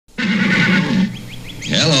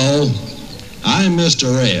I'm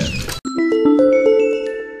Mr. Ed.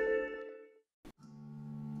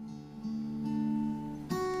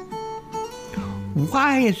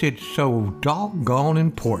 Why is it so doggone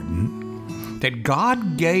important that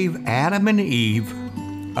God gave Adam and Eve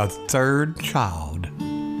a third child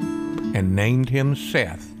and named him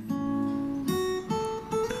Seth?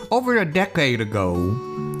 Over a decade ago,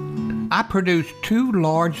 I produced 2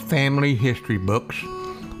 large family history books,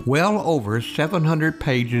 well over 700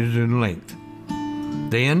 pages in length.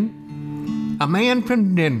 Then, a man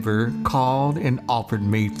from Denver called and offered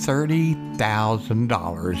me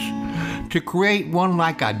 $30,000 to create one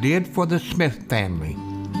like I did for the Smith family.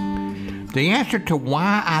 The answer to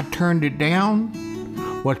why I turned it down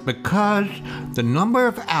was because the number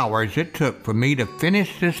of hours it took for me to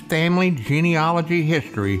finish this family genealogy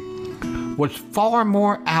history was far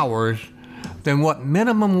more hours than what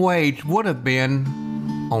minimum wage would have been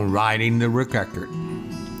on writing the record.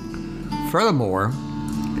 Furthermore,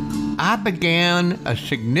 I began a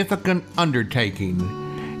significant undertaking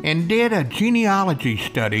and did a genealogy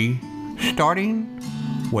study starting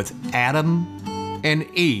with Adam and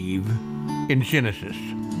Eve in Genesis.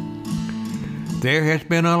 There has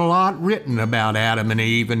been a lot written about Adam and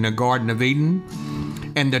Eve in the Garden of Eden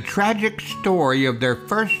and the tragic story of their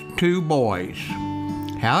first 2 boys.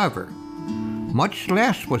 However, much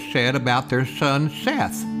less was said about their son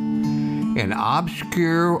Seth, an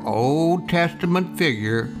obscure Old Testament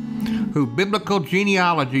figure who biblical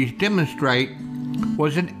genealogies demonstrate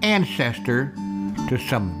was an ancestor to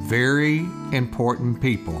some very important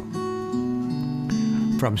people.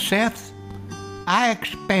 From Seth, I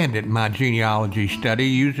expanded my genealogy study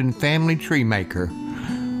using Family Tree Maker,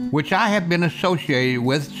 which I have been associated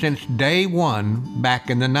with since day one back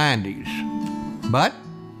in the 90s. But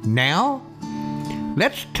now,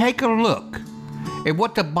 let's take a look at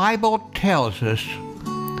what the Bible tells us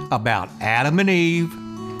about Adam and Eve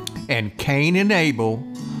and Cain and Abel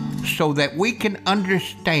so that we can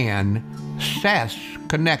understand Seth's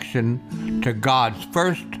connection to God's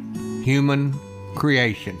first human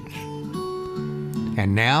creations.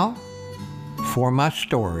 And now, for my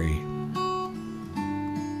story.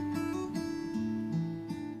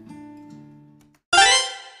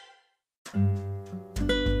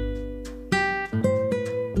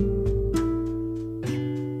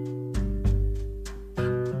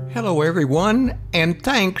 Hello, everyone, and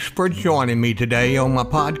thanks for joining me today on my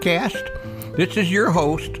podcast. This is your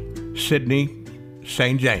host, Sidney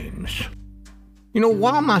St. James. You know,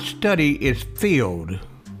 while my study is filled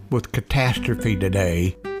with catastrophe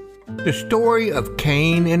today, the story of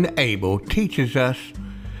Cain and Abel teaches us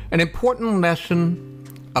an important lesson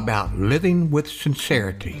about living with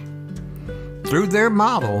sincerity. Through their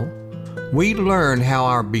model, we learn how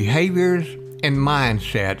our behaviors and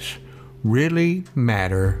mindsets really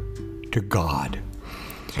matter to God.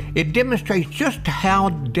 It demonstrates just how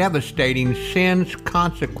devastating sin's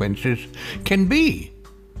consequences can be.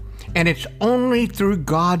 And it's only through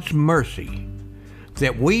God's mercy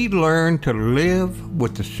that we learn to live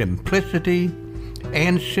with the simplicity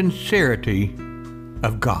and sincerity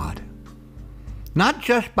of God. Not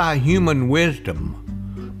just by human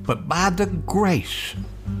wisdom, but by the grace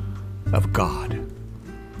of God.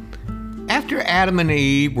 After Adam and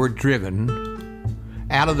Eve were driven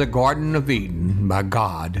out of the Garden of Eden by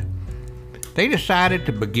God, they decided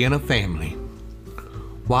to begin a family.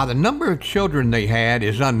 While the number of children they had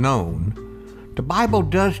is unknown, the Bible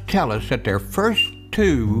does tell us that their first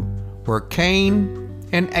 2 were Cain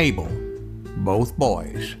and Abel, both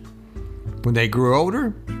boys. When they grew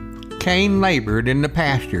older, Cain labored in the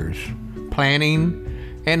pastures, planting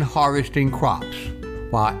and harvesting crops,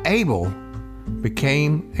 while Abel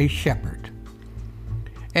became a shepherd.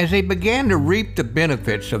 As they began to reap the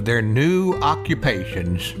benefits of their new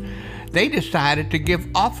occupations, they decided to give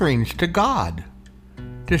offerings to God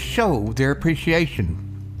to show their appreciation.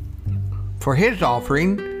 For his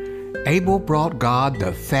offering, Abel brought God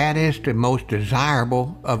the fattest and most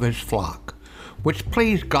desirable of his flock, which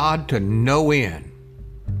pleased God to no end.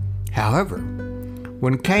 However,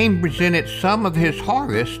 when Cain presented some of his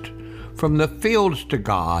harvest from the fields to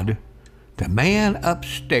God, the man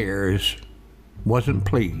upstairs wasn't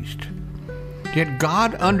pleased. Yet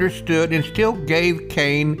God understood and still gave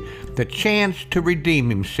Cain the chance to redeem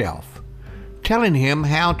himself, telling him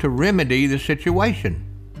how to remedy the situation.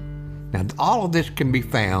 Now, all of this can be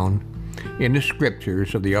found in the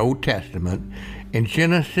scriptures of the Old Testament in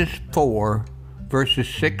Genesis 4, verses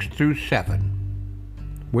 6 through 7,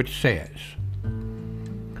 which says,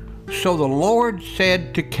 "So the Lord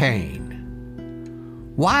said to Cain,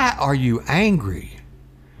 'Why are you angry?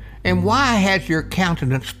 And why has your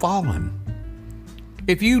countenance fallen?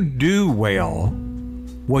 If you do well,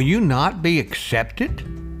 will you not be accepted?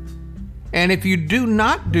 And if you do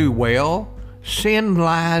not do well, sin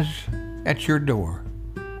lies at your door,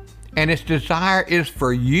 and its desire is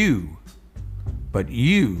for you, but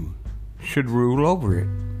you should rule over it.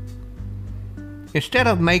 Instead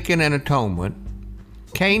of making an atonement,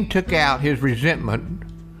 Cain took out his resentment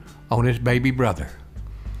on his baby brother.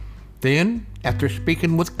 Then, after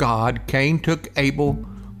speaking with God, Cain took Abel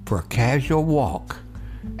for a casual walk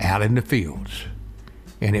out in the fields,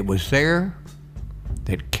 and it was there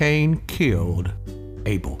that Cain killed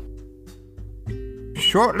Abel.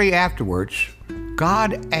 Shortly afterwards,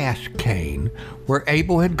 God asked Cain where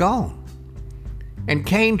Abel had gone, and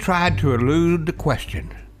Cain tried to elude the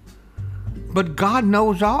question. But God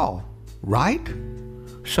knows all, right?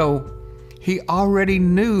 So he already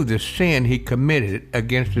knew the sin he committed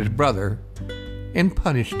against his brother and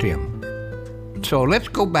punished him. So let's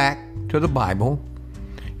go back to the Bible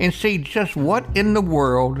and see just what in the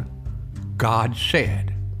world God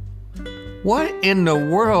said. What in the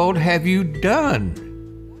world have you done?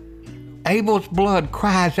 Abel's blood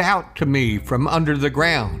cries out to me from under the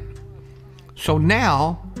ground. So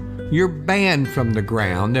now you're banned from the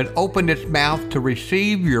ground that opened its mouth to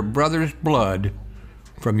receive your brother's blood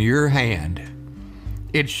from your hand.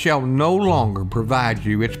 It shall no longer provide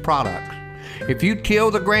you its products. If you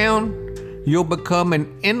till the ground, you'll become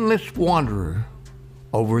an endless wanderer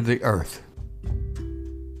over the earth.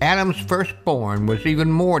 Adam's firstborn was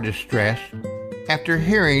even more distressed after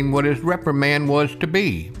hearing what his reprimand was to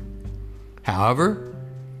be. However,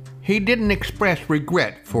 he didn't express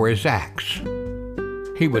regret for his acts.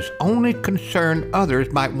 He was only concerned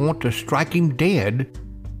others might want to strike him dead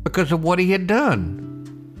because of what he had done.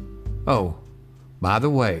 Oh, by the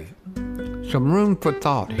way, some room for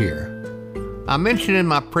thought here. I mentioned in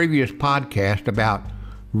my previous podcast about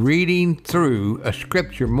reading through a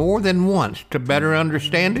scripture more than once to better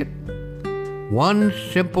understand it. One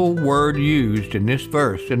simple word used in this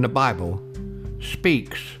verse in the Bible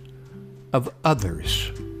speaks of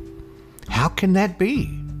others. How can that be?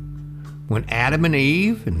 When Adam and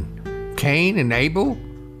Eve and Cain and Abel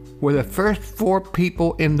were the first 4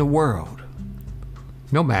 people in the world.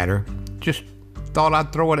 No matter, just thought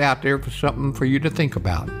I'd throw it out there for something for you to think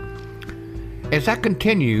about. As I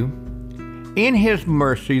continue, in his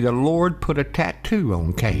mercy, the Lord put a tattoo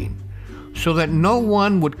on Cain so that no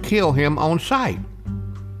one would kill him on sight.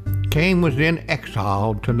 Cain was then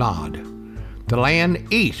exiled to Nod, the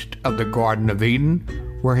land east of the Garden of Eden,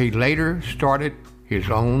 where he later started his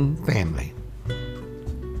own family.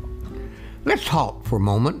 Let's halt for a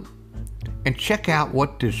moment and check out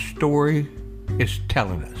what this story is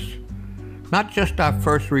telling us. Not just our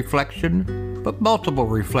first reflection, but multiple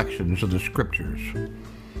reflections of the scriptures.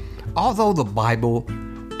 Although the Bible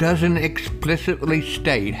doesn't explicitly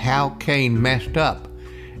state how Cain messed up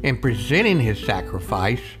in presenting his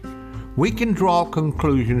sacrifice, we can draw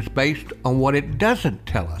conclusions based on what it doesn't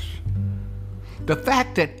tell us. The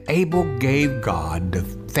fact that Abel gave God the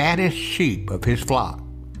fattest sheep of his flock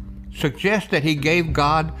suggests that he gave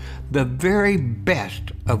God the very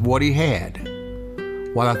best of what he had.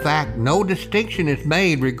 While the fact no distinction is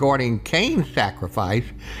made regarding Cain's sacrifice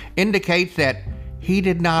indicates that he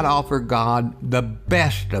did not offer God the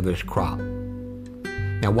best of his crop.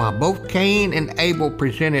 Now, while both Cain and Abel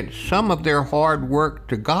presented some of their hard work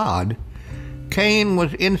to God, Cain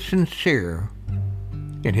was insincere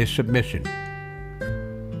in his submission.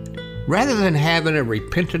 Rather than having a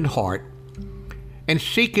repentant heart and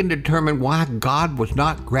seeking to determine why God was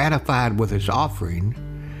not gratified with his offering,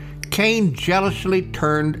 Cain jealously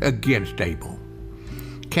turned against Abel.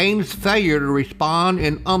 Cain's failure to respond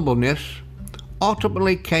in humbleness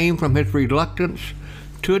ultimately came from his reluctance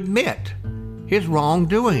to admit his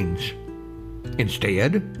wrongdoings.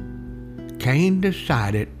 Instead, Cain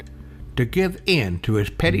decided to give in to his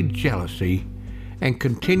petty jealousy and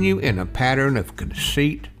continue in a pattern of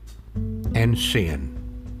conceit and sin.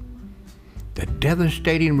 The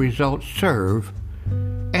devastating results serve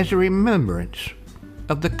as a remembrance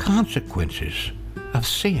of the consequences of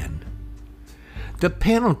sin, the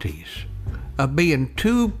penalties of being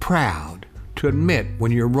too proud to admit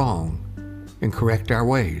when you're wrong and correct our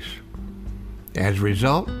ways. As a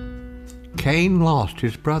result, Cain lost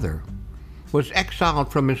his brother, was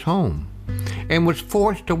exiled from his home, and was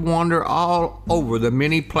forced to wander all over the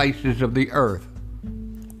many places of the earth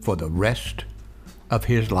for the rest of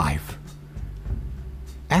his life.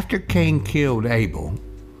 After Cain killed Abel,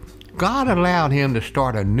 God allowed him to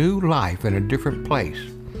start a new life in a different place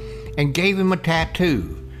and gave him a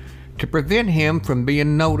tattoo to prevent him from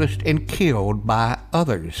being noticed and killed by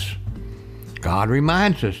others. God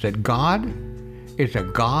reminds us that God is a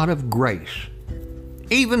God of grace.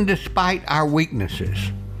 Even despite our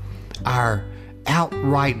weaknesses, our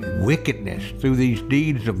outright wickedness through these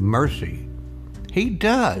deeds of mercy, He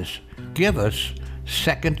does give us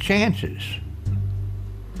second chances.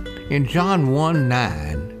 In John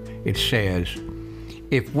 1:9, it says,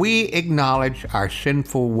 "If we acknowledge our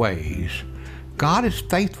sinful ways, God is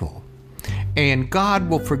faithful, and God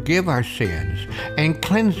will forgive our sins and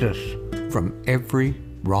cleanse us from every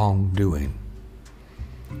wrongdoing."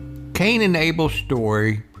 Cain and Abel's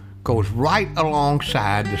story goes right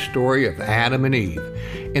alongside the story of Adam and Eve,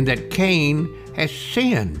 in that Cain has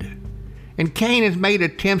sinned, and Cain has made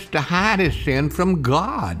attempts to hide his sin from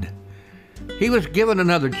God. He was given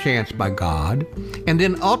another chance by God, and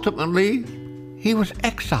then ultimately he was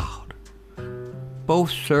exiled.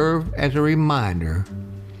 Both serve as a reminder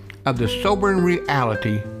of the sobering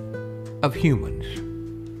reality of humans,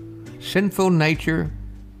 sinful nature,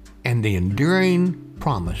 and the enduring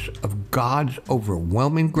promise of God's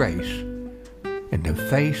overwhelming grace in the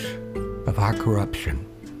face of our corruption.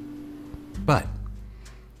 But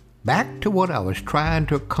back to what I was trying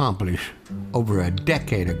to accomplish over a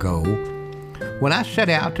decade ago when I set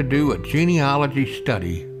out to do a genealogy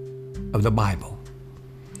study of the Bible.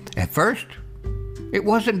 At first, it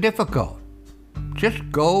wasn't difficult.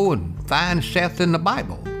 Just go and find Seth in the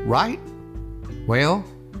Bible, right? Well,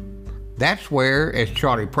 that's where, as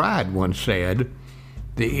Charlie Pride once said,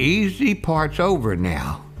 the easy part's over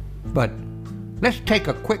now. But let's take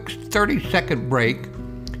a quick 30-second break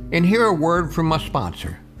and hear a word from my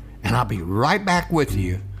sponsor, and I'll be right back with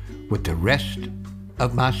you with the rest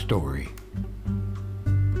of my story.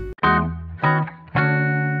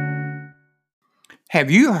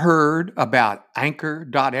 Have you heard about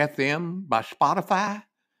Anchor.fm by Spotify?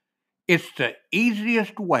 It's the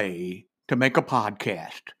easiest way to make a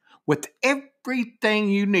podcast with everything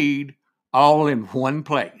you need all in one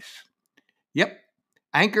place. Yep,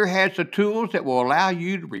 Anchor has the tools that will allow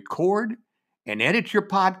you to record and edit your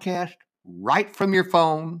podcast right from your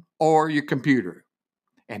phone or your computer.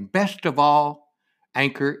 And best of all,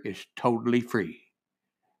 Anchor is totally free.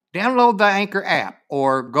 Download the Anchor app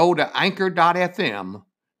or go to Anchor.fm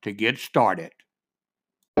to get started.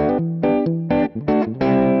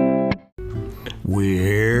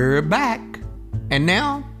 We're back. And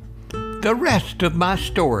now, the rest of my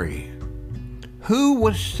story. Who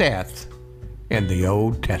was Seth in the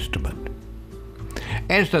Old Testament?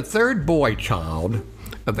 As the third boy child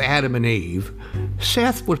of Adam and Eve,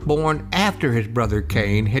 Seth was born after his brother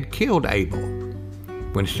Cain had killed Abel.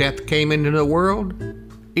 When Seth came into the world,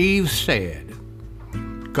 Eve said,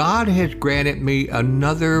 "God has granted me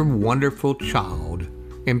another wonderful child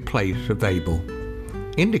in place of Abel,"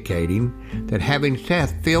 indicating that having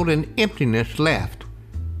Seth filled an emptiness left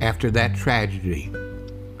after that tragedy.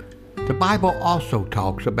 The Bible also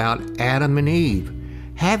talks about Adam and Eve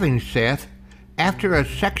having Seth after a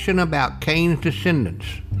section about Cain's descendants.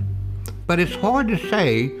 But it's hard to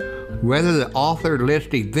say whether the author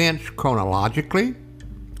lists events chronologically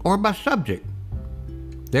or by subject.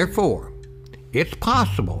 Therefore, it's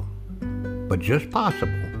possible, but just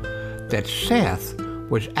possible, that Seth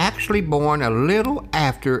was actually born a little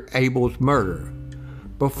after Abel's murder,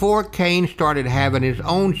 before Cain started having his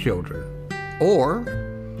own children, or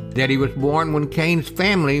that he was born when Cain's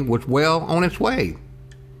family was well on its way.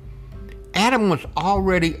 Adam was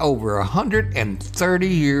already over 130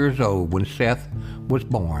 years old when Seth was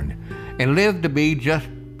born, and lived to be just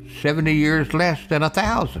 70 years less than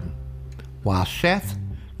 1,000, while Seth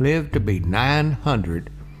lived to be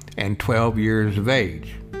 912 years of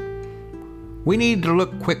age. We need to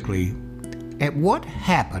look quickly at what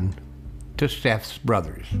happened to Seth's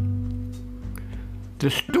brothers. The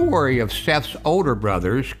story of Seth's older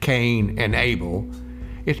brothers, Cain and Abel,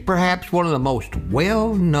 is perhaps one of the most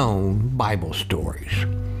well-known Bible stories.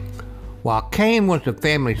 While Cain was the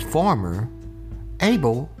family's farmer,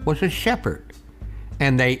 Abel was a shepherd,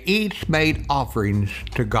 and they each made offerings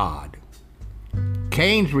to God.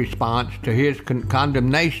 Cain's response to his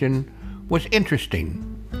condemnation was interesting.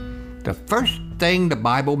 The first thing the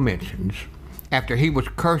Bible mentions after he was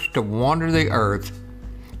cursed to wander the earth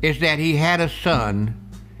is that he had a son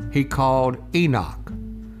he called Enoch,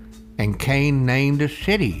 and Cain named a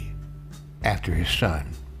city after his son.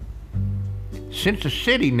 Since a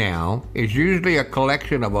city now is usually a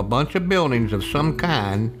collection of a bunch of buildings of some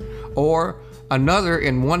kind or another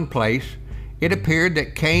in one place, it appeared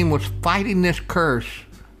that Cain was fighting this curse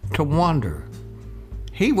to wander.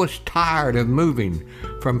 He was tired of moving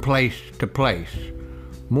from place to place.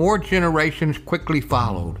 More generations quickly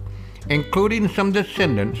followed, including some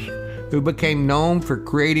descendants who became known for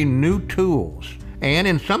creating new tools and,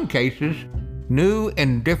 in some cases, new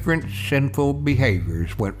and different sinful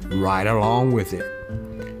behaviors went right along with it.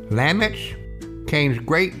 Lamech, Cain's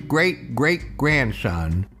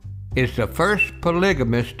great-great-great-grandson, is the first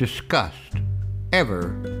polygamist discussed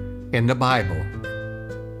ever in the Bible.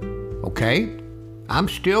 Okay? I'm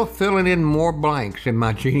still filling in more blanks in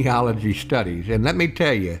my genealogy studies, and let me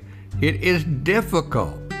tell you, it is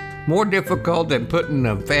difficult. More difficult than putting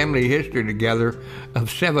a family history together of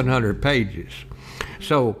 700 pages.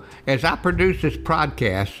 So, as I produce this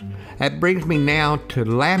podcast, that brings me now to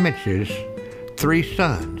Lamech's 3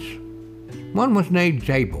 sons. One was named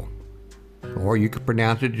Jabal, or you could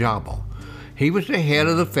pronounce it Jabal. He was the head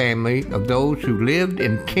of the family of those who lived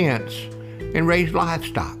in tents and raised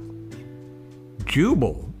livestock.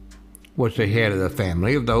 Jubal was the head of the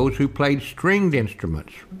family of those who played stringed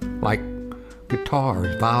instruments like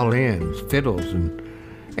guitars, violins, fiddles,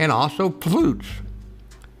 and also flutes.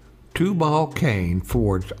 Tubal-Cain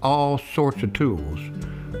forged all sorts of tools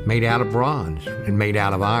made out of bronze and made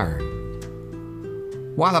out of iron.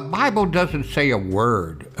 While the Bible doesn't say a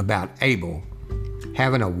word about Abel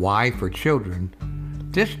having a wife or children,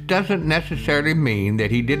 this doesn't necessarily mean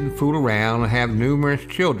that he didn't fool around and have numerous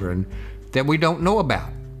children that we don't know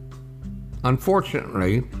about.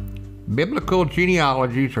 Unfortunately, biblical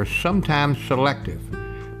genealogies are sometimes selective,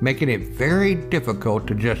 making it very difficult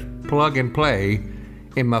to just plug and play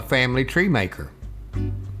in my family tree maker.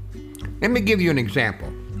 Let me give you an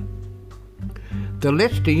example. The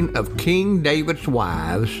listing of King David's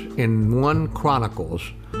wives in 1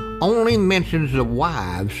 Chronicles only mentions the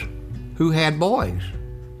wives who had boys.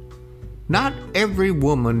 Not every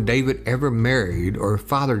woman David ever married or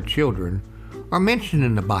fathered children are mentioned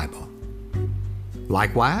in the Bible.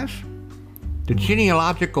 Likewise, the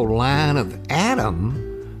genealogical line of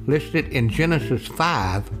Adam listed in Genesis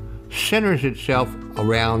 5 centers itself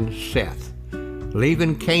around Seth,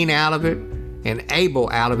 leaving Cain out of it and Abel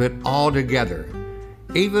out of it altogether,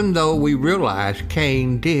 even though we realize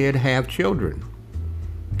Cain did have children.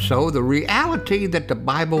 So the reality that the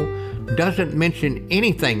Bible doesn't mention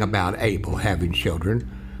anything about Abel having children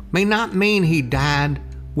may not mean he died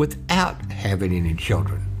without having any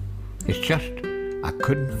children. It's just I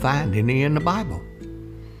couldn't find any in the Bible.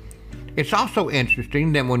 It's also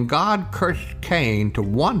interesting that when God cursed Cain to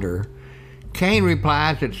wander, Cain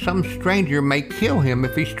replies that some stranger may kill him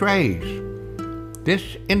if he strays.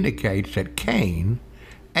 This indicates that Cain,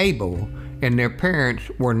 Abel, and their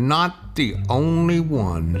parents were not the only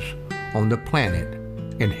ones on the planet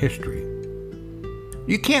in history.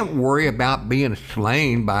 You can't worry about being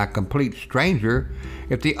slain by a complete stranger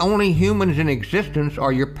if the only humans in existence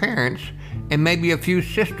are your parents and maybe a few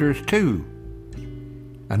sisters too.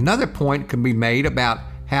 Another point can be made about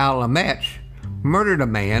how Lamech murdered a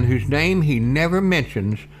man whose name he never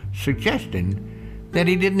mentions, suggesting that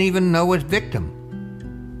he didn't even know his victim.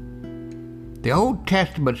 The Old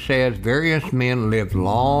Testament says various men lived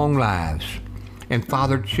long lives and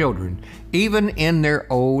fathered children, even in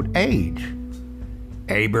their old age.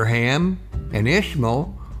 Abraham and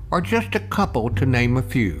Ishmael are just a couple to name a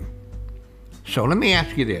few. So let me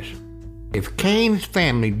ask you this. If Cain's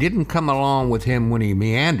family didn't come along with him when he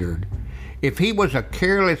meandered, if he was a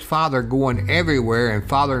careless father going everywhere and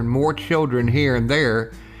fathering more children here and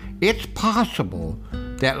there, it's possible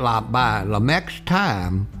that by Lamech's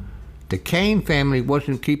time, the Cain family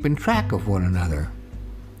wasn't keeping track of one another.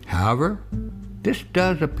 However, this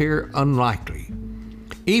does appear unlikely.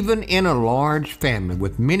 Even in a large family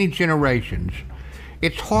with many generations,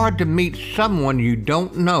 it's hard to meet someone you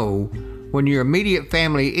don't know when your immediate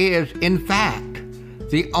family is, in fact,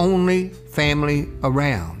 the only family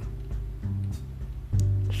around.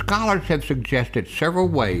 Scholars have suggested several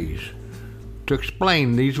ways to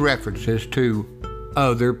explain these references to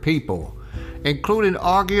other people, including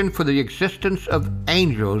arguing for the existence of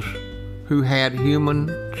angels who had human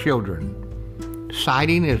children,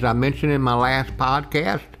 citing, as I mentioned in my last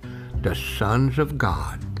podcast, the sons of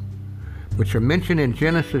God, which are mentioned in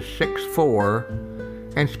Genesis 6:4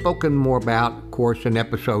 and spoken more about, of course, in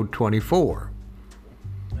episode 24.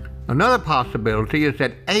 Another possibility is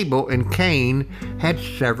that Abel and Cain had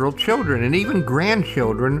several children and even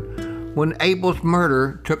grandchildren when Abel's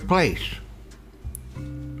murder took place.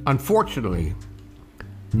 Unfortunately,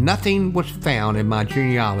 nothing was found in my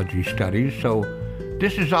genealogy studies, so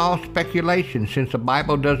this is all speculation since the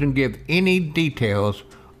Bible doesn't give any details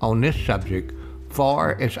on this subject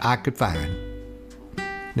far as I could find.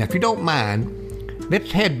 Now, if you don't mind,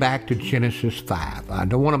 let's head back to Genesis 5. I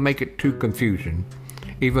don't want to make it too confusing,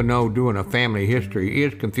 even though doing a family history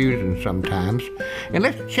is confusing sometimes. And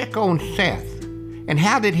let's check on Seth and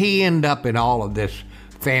how did he end up in all of this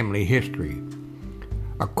family history.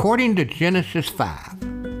 According to Genesis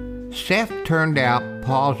 5, Seth turned out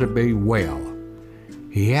plausibly well.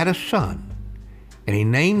 He had a son, and he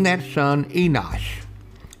named that son Enosh,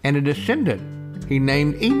 and a descendant he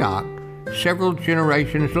named Enoch several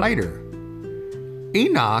generations later.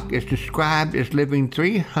 Enoch is described as living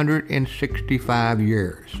 365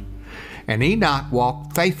 years, and Enoch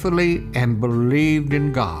walked faithfully and believed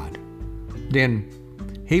in God. Then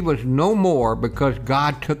he was no more because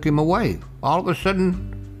God took him away. All of a sudden,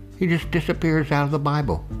 he just disappears out of the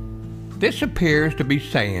Bible. This appears to be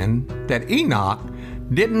saying that Enoch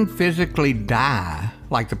didn't physically die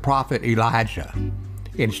like the prophet Elijah.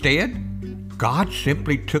 Instead, God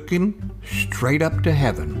simply took him straight up to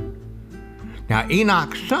heaven. Now,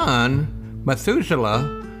 Enoch's son,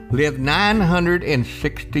 Methuselah, lived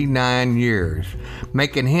 969 years,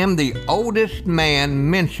 making him the oldest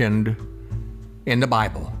man mentioned in the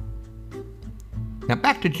Bible. Now,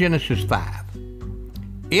 back to Genesis 5.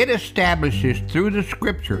 It establishes through the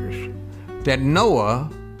scriptures that Noah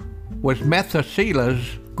was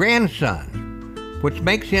Methuselah's grandson, which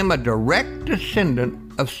makes him a direct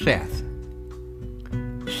descendant of Seth.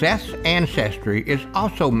 Seth's ancestry is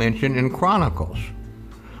also mentioned in Chronicles,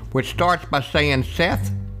 which starts by saying Seth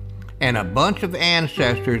and a bunch of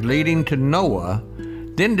ancestors leading to Noah,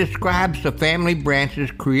 then describes the family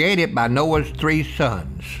branches created by Noah's 3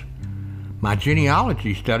 sons. My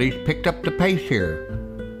genealogy studies picked up the pace here,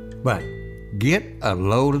 but get a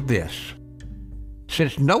load of this.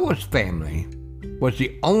 Since Noah's family was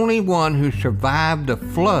the only one who survived the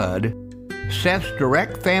flood, Seth's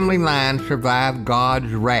direct family line survived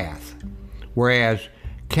God's wrath, whereas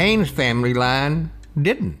Cain's family line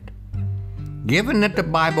didn't. Given that the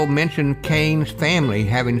Bible mentioned Cain's family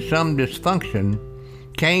having some dysfunction,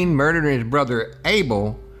 Cain murdering his brother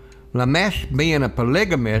Abel, Lamech being a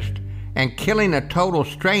polygamist, and killing a total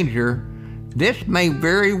stranger, this may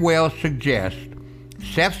very well suggest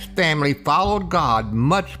Seth's family followed God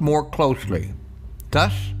much more closely.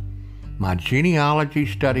 Thus, my genealogy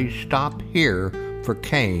studies stop here for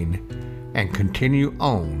Cain and continue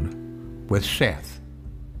on with Seth.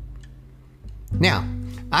 Now,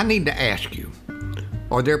 I need to ask you,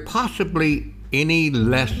 are there possibly any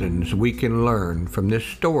lessons we can learn from this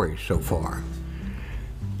story so far?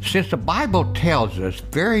 Since the Bible tells us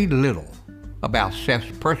very little about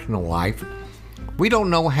Seth's personal life, we don't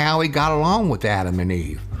know how he got along with Adam and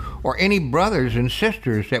Eve, or any brothers and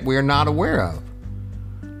sisters that we are not aware of.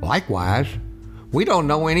 Likewise, we don't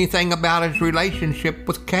know anything about his relationship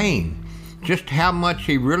with Cain, just how much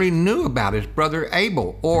he really knew about his brother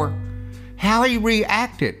Abel, or how he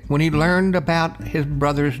reacted when he learned about his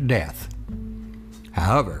brother's death.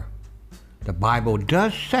 However, the Bible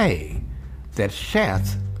does say that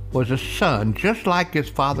Seth was a son just like his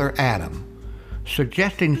father Adam,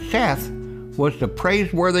 suggesting Seth was the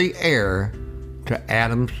praiseworthy heir to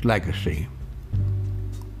Adam's legacy.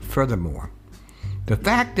 Furthermore, the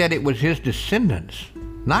fact that it was his descendants,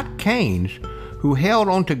 not Cain's, who held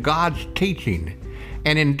on to God's teaching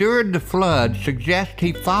and endured the flood suggests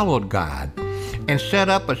he followed God and set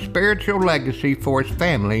up a spiritual legacy for his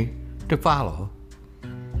family to follow.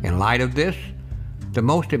 In light of this, the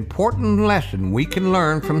most important lesson we can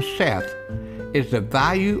learn from Seth is the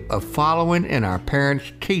value of following in our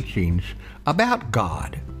parents' teachings about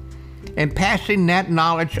God and passing that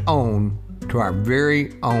knowledge on to our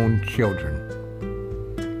very own children.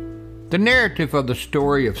 The narrative of the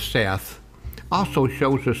story of Seth also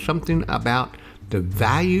shows us something about the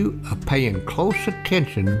value of paying close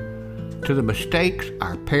attention to the mistakes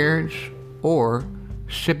our parents or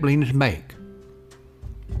siblings make.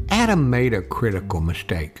 Adam made a critical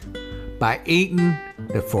mistake by eating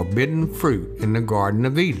the forbidden fruit in the Garden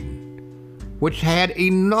of Eden, which had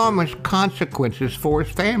enormous consequences for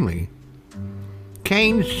his family.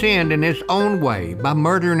 Cain sinned in his own way by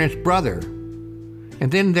murdering his brother,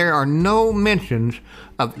 and then there are no mentions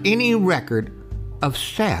of any record of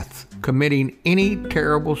Seth committing any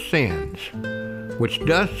terrible sins, which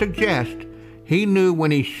does suggest he knew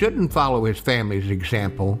when he shouldn't follow his family's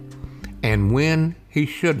example and when he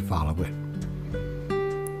should follow it.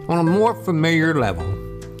 On a more familiar level,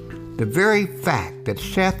 the very fact that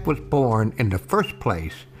Seth was born in the first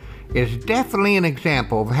place is definitely an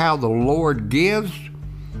example of how the Lord gives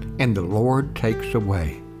and the Lord takes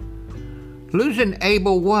away. Losing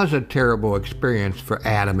Abel was a terrible experience for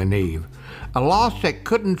Adam and Eve, a loss that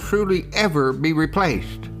couldn't truly ever be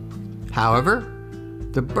replaced. However,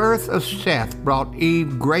 the birth of Seth brought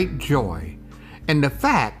Eve great joy, and the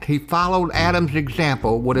fact he followed Adam's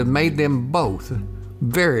example would have made them both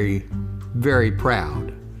very, very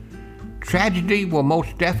proud. Tragedy will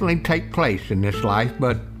most definitely take place in this life,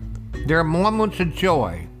 but There are moments of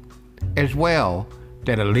joy as well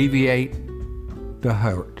that alleviate the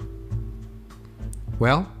hurt.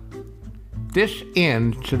 Well, this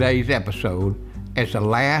ends today's episode as the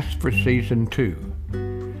last for Season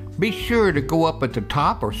 2. Be sure to go up at the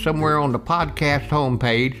top or somewhere on the podcast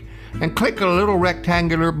homepage and click a little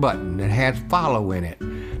rectangular button that has follow in it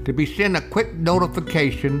to be sent a quick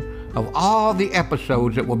notification of all the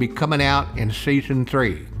episodes that will be coming out in Season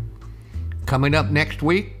 3. Coming up next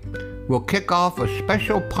week, we'll kick off a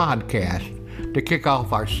special podcast to kick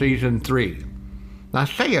off our Season 3. Now, I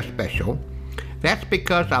say a special. That's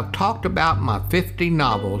because I've talked about my 50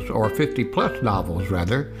 novels, or 50 plus novels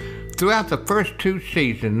rather, throughout the first 2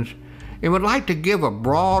 seasons, and would like to give a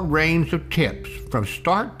broad range of tips from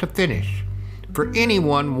start to finish for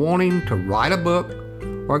anyone wanting to write a book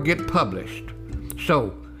or get published.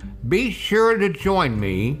 So be sure to join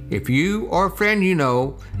me if you or a friend you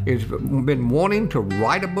know has been wanting to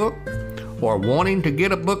write a book or wanting to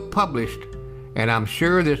get a book published, and I'm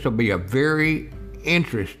sure this will be a very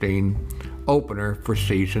interesting opener for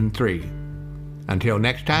Season 3. Until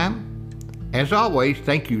next time, as always,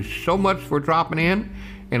 thank you so much for dropping in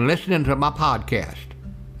and listening to my podcast.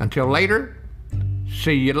 Until later,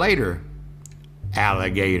 see you later,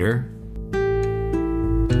 alligator.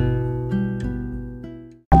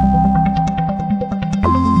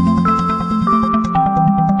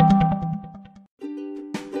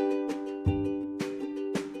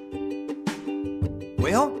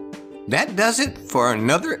 Well, that does it for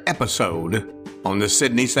another episode on the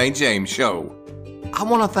Sidney St. James Show. I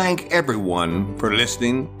want to thank everyone for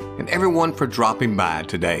listening and everyone for dropping by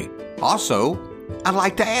today. Also, I'd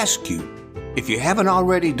like to ask you, if you haven't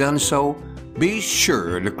already done so, be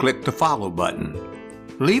sure to click the follow button.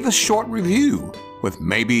 Leave a short review with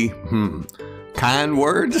maybe, kind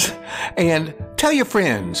words, and tell your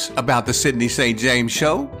friends about the Sidney St. James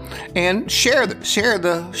Show, and share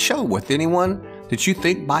the show with anyone that you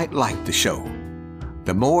think might like the show.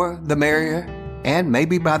 The more, the merrier, and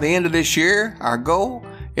maybe by the end of this year, our goal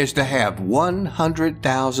is to have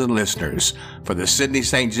 100,000 listeners for the Sidney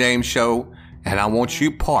St. James Show, and I want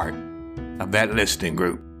you part of that listening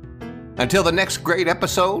group. Until the next great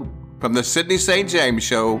episode from the Sidney St. James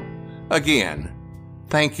Show, again,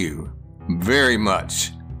 thank you very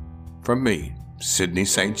much from me, Sidney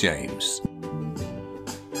St. James.